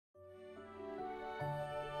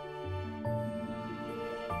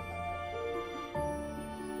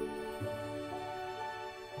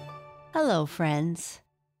Hello, friends,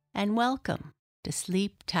 and welcome to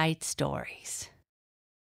Sleep Tight Stories.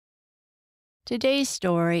 Today's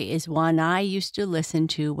story is one I used to listen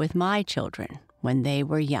to with my children when they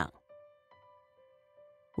were young.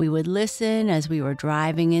 We would listen as we were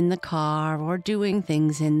driving in the car or doing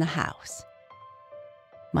things in the house.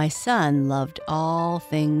 My son loved all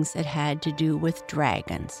things that had to do with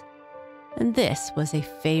dragons, and this was a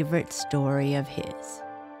favorite story of his.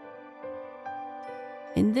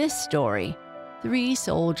 In this story, 3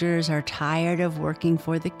 soldiers are tired of working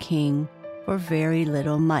for the king for very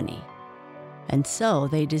little money, and so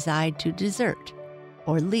they decide to desert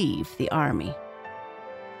or leave the army.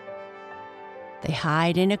 They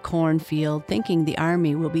hide in a cornfield thinking the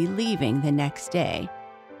army will be leaving the next day,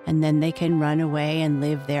 and then they can run away and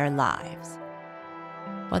live their lives.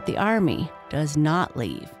 But the army does not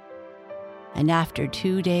leave, and after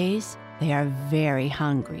 2 days, they are very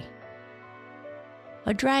hungry.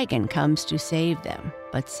 A dragon comes to save them,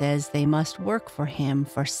 but says they must work for him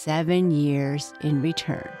for 7 years in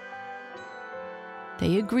return.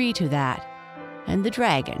 They agree to that, and the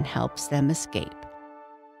dragon helps them escape.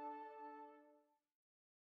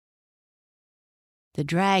 The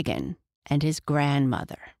Dragon and His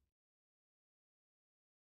Grandmother.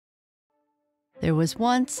 There was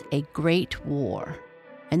once a great war,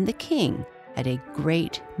 and the king had a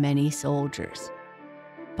great many soldiers.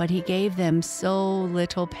 But he gave them so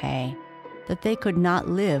little pay that they could not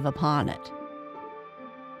live upon it.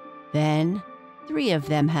 Then 3 of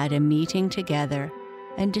them had a meeting together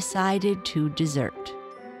and decided to desert.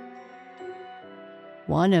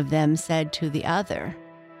 One of them said to the other,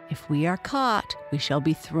 "If we are caught, we shall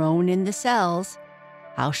be thrown in the cells.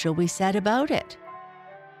 How shall we set about it?"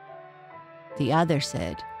 The other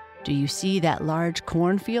said, "Do you see that large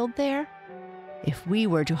cornfield there? If we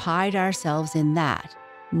were to hide ourselves in that,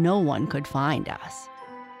 no one could find us.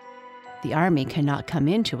 The army cannot come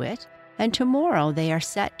into it, and tomorrow they are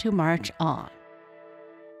set to march on."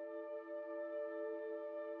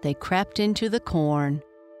 They crept into the corn,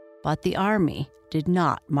 but the army did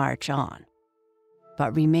not march on,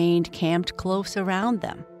 but remained camped close around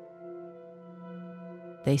them.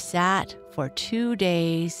 They sat for 2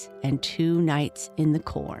 days and 2 nights in the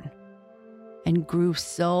corn, and grew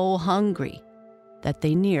so hungry that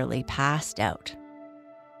they nearly passed out.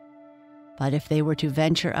 But if they were to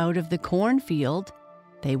venture out of the cornfield,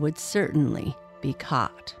 they would certainly be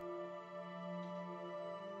caught.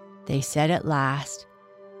 They said at last,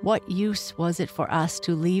 "What use was it for us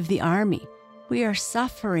to leave the army? We are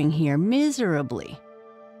suffering here miserably."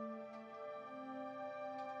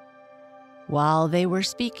 While they were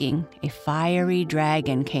speaking, a fiery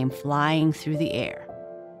dragon came flying through the air.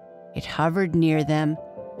 It hovered near them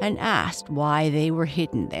and asked why they were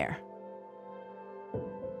hidden there.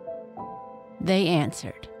 They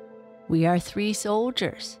answered, "We are 3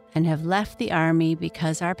 soldiers and have left the army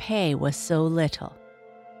because our pay was so little.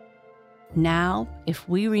 Now, if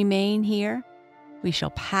we remain here, we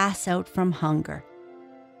shall pass out from hunger,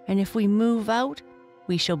 and if we move out,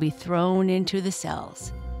 we shall be thrown into the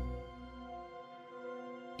cells.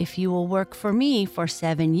 If you will work for me for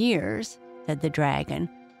 7 years," said the dragon,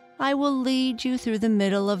 "I will lead you through the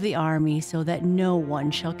middle of the army so that no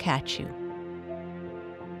one shall catch you."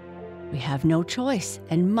 "We have no choice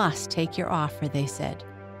and must take your offer," they said.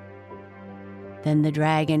 Then the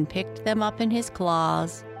dragon picked them up in his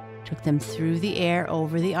claws, took them through the air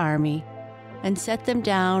over the army, and set them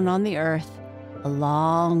down on the earth a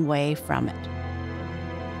long way from it.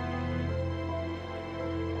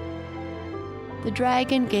 The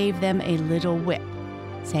dragon gave them a little whip,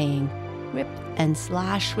 saying, "Whip and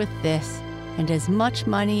slash with this, and as much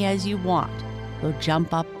money as you want will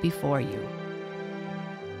jump up before you.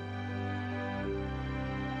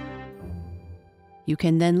 You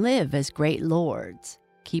can then live as great lords,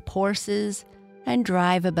 keep horses, and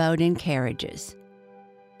drive about in carriages.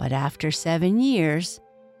 But after 7 years,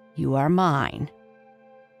 you are mine."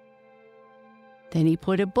 Then he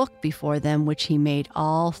put a book before them which he made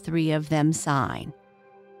all 3 of them sign.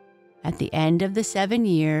 "At the end of the 7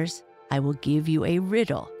 years, I will give you a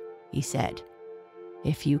riddle," he said.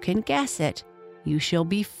 "If you can guess it, you shall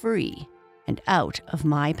be free and out of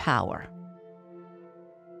my power."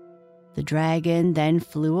 The dragon then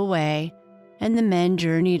flew away, and the men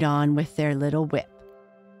journeyed on with their little whip.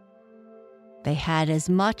 They had as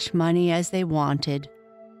much money as they wanted,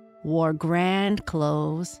 wore grand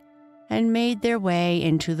clothes, and made their way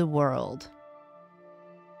into the world.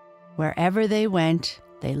 Wherever they went,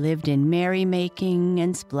 they lived in merrymaking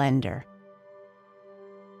and splendor,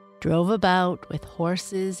 drove about with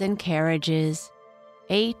horses and carriages,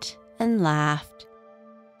 ate and laughed,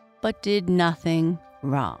 but did nothing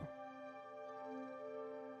wrong.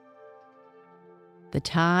 The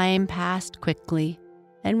time passed quickly,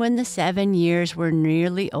 and when the 7 years were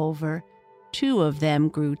nearly over, 2 of them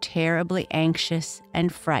grew terribly anxious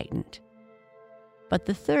and frightened. But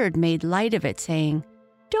the third made light of it, saying,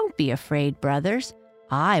 "Don't be afraid, brothers.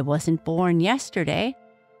 I wasn't born yesterday.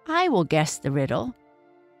 I will guess the riddle."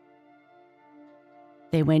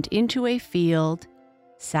 They went into a field,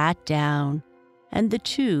 sat down, and the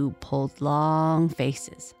 2 pulled long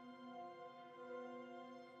faces.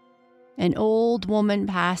 An old woman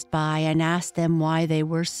passed by and asked them why they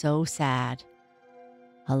were so sad.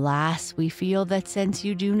 "Alas, we feel that since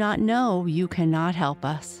you do not know, you cannot help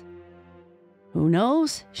us." "Who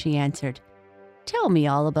knows?" she answered. "Tell me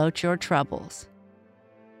all about your troubles."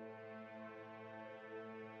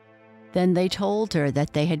 Then they told her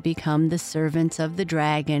that they had become the servants of the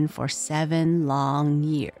dragon for 7 long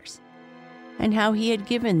years, and how he had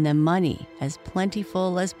given them money as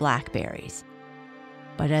plentiful as blackberries.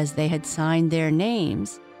 But as they had signed their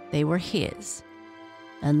names, they were his,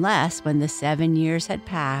 unless when the 7 years had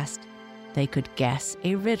passed, they could guess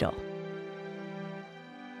a riddle.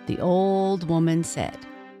 The old woman said,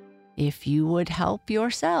 "If you would help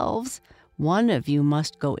yourselves, one of you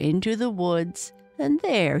must go into the woods, and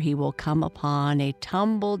there he will come upon a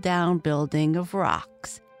tumble-down building of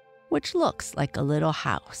rocks, which looks like a little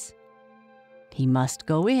house. He must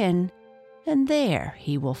go in, and there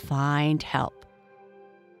he will find help."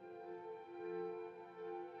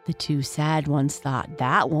 The 2 sad ones thought,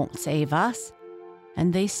 "That won't save us,"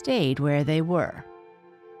 and they stayed where they were.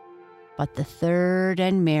 But the third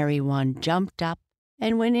and merry one jumped up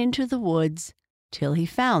and went into the woods till he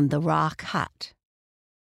found the rock hut.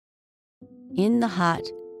 In the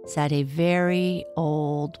hut sat a very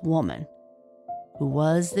old woman, who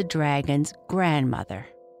was the dragon's grandmother.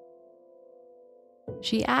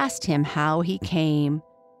 She asked him how he came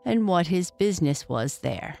and what his business was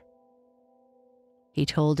there. He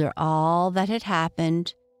told her all that had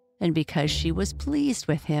happened, and because she was pleased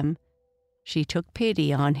with him, she took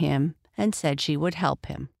pity on him and said she would help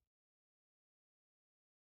him.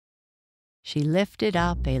 She lifted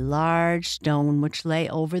up a large stone which lay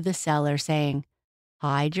over the cellar, saying,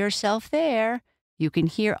 "Hide yourself there. You can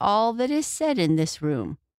hear all that is said in this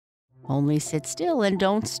room. Only sit still and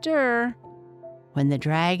don't stir. When the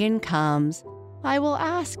dragon comes, I will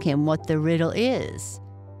ask him what the riddle is,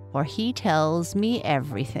 for he tells me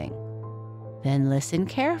everything. Then listen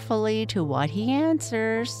carefully to what he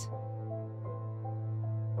answers."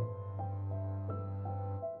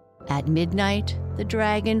 At midnight, the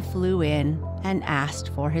dragon flew in and asked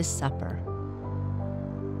for his supper.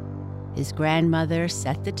 His grandmother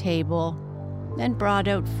set the table and brought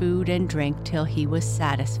out food and drink till he was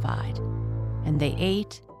satisfied, and they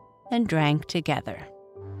ate and drank together.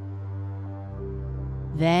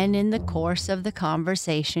 Then in the course of the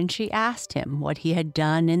conversation she asked him what he had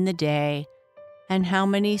done in the day and how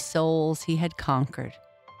many souls he had conquered.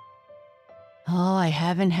 "Oh, I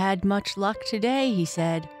haven't had much luck today," he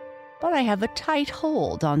said, "but I have a tight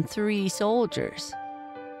hold on 3 soldiers."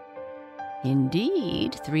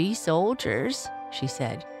 "Indeed, 3 soldiers," she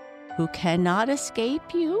said, "who cannot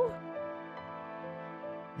escape you?"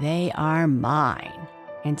 "They are mine,"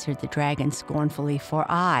 answered the dragon scornfully, "for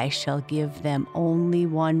I shall give them only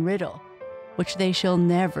one riddle, which they shall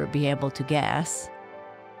never be able to guess."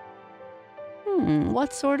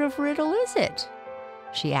 "What sort of riddle is it?"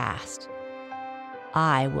 she asked.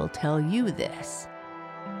 "I will tell you this.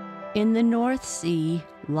 In the North Sea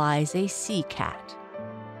lies a sea cat.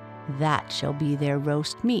 That shall be their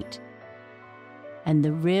roast meat. And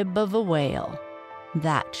the rib of a whale,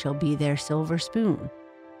 that shall be their silver spoon.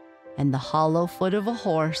 And the hollow foot of a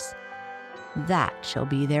horse, that shall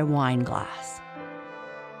be their wine glass."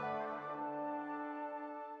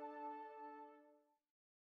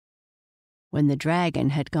 When the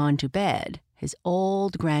dragon had gone to bed, his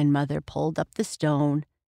old grandmother pulled up the stone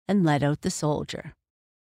and let out the soldier.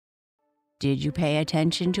 "Did you pay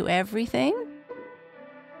attention to everything?"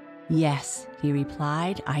 "Yes," he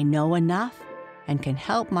replied, "I know enough and can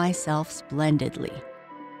help myself splendidly."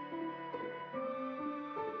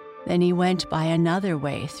 Then he went by another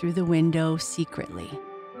way through the window secretly,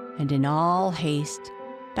 and in all haste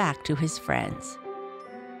back to his friends.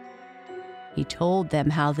 He told them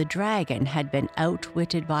how the dragon had been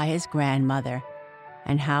outwitted by his grandmother,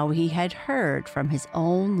 and how he had heard from his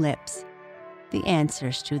own lips the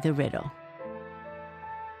answers to the riddle.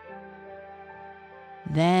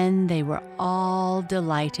 Then they were all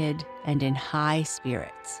delighted and in high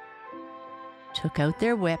spirits, took out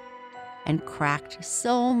their whip, and cracked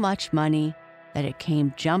so much money that it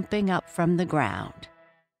came jumping up from the ground.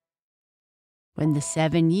 When the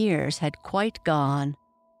 7 years had quite gone,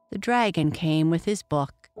 The dragon came with his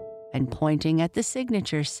book and, pointing at the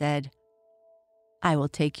signature, said, "I will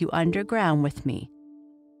take you underground with me.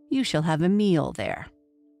 You shall have a meal there.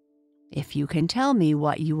 If you can tell me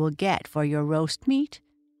what you will get for your roast meat,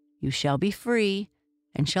 you shall be free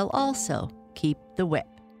and shall also keep the whip."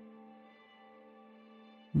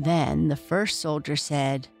 Then the first soldier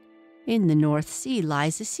said, "In the North Sea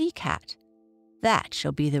lies a sea cat. That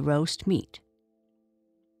shall be the roast meat."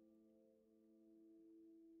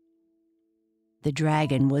 The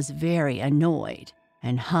dragon was very annoyed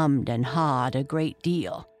and hummed and hawed a great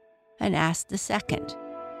deal and asked the second,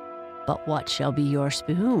 "But what shall be your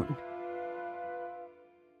spoon?"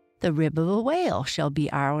 "The rib of a whale shall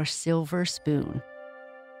be our silver spoon."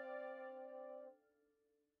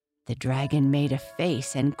 The dragon made a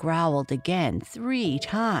face and growled again 3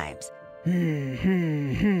 times,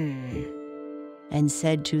 and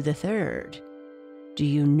said to the third, "Do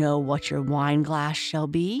you know what your wine glass shall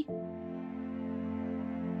be?"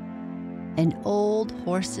 "An old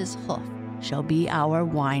horse's hoof shall be our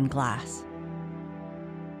wine glass."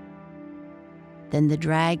 Then the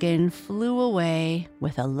dragon flew away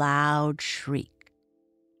with a loud shriek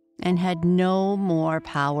and had no more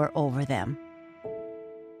power over them.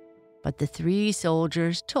 But the 3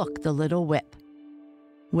 soldiers took the little whip,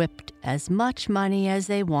 whipped as much money as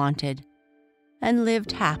they wanted, and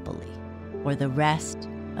lived happily for the rest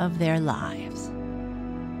of their lives.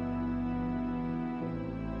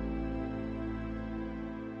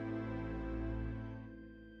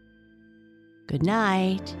 Good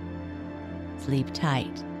night. Sleep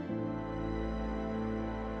tight.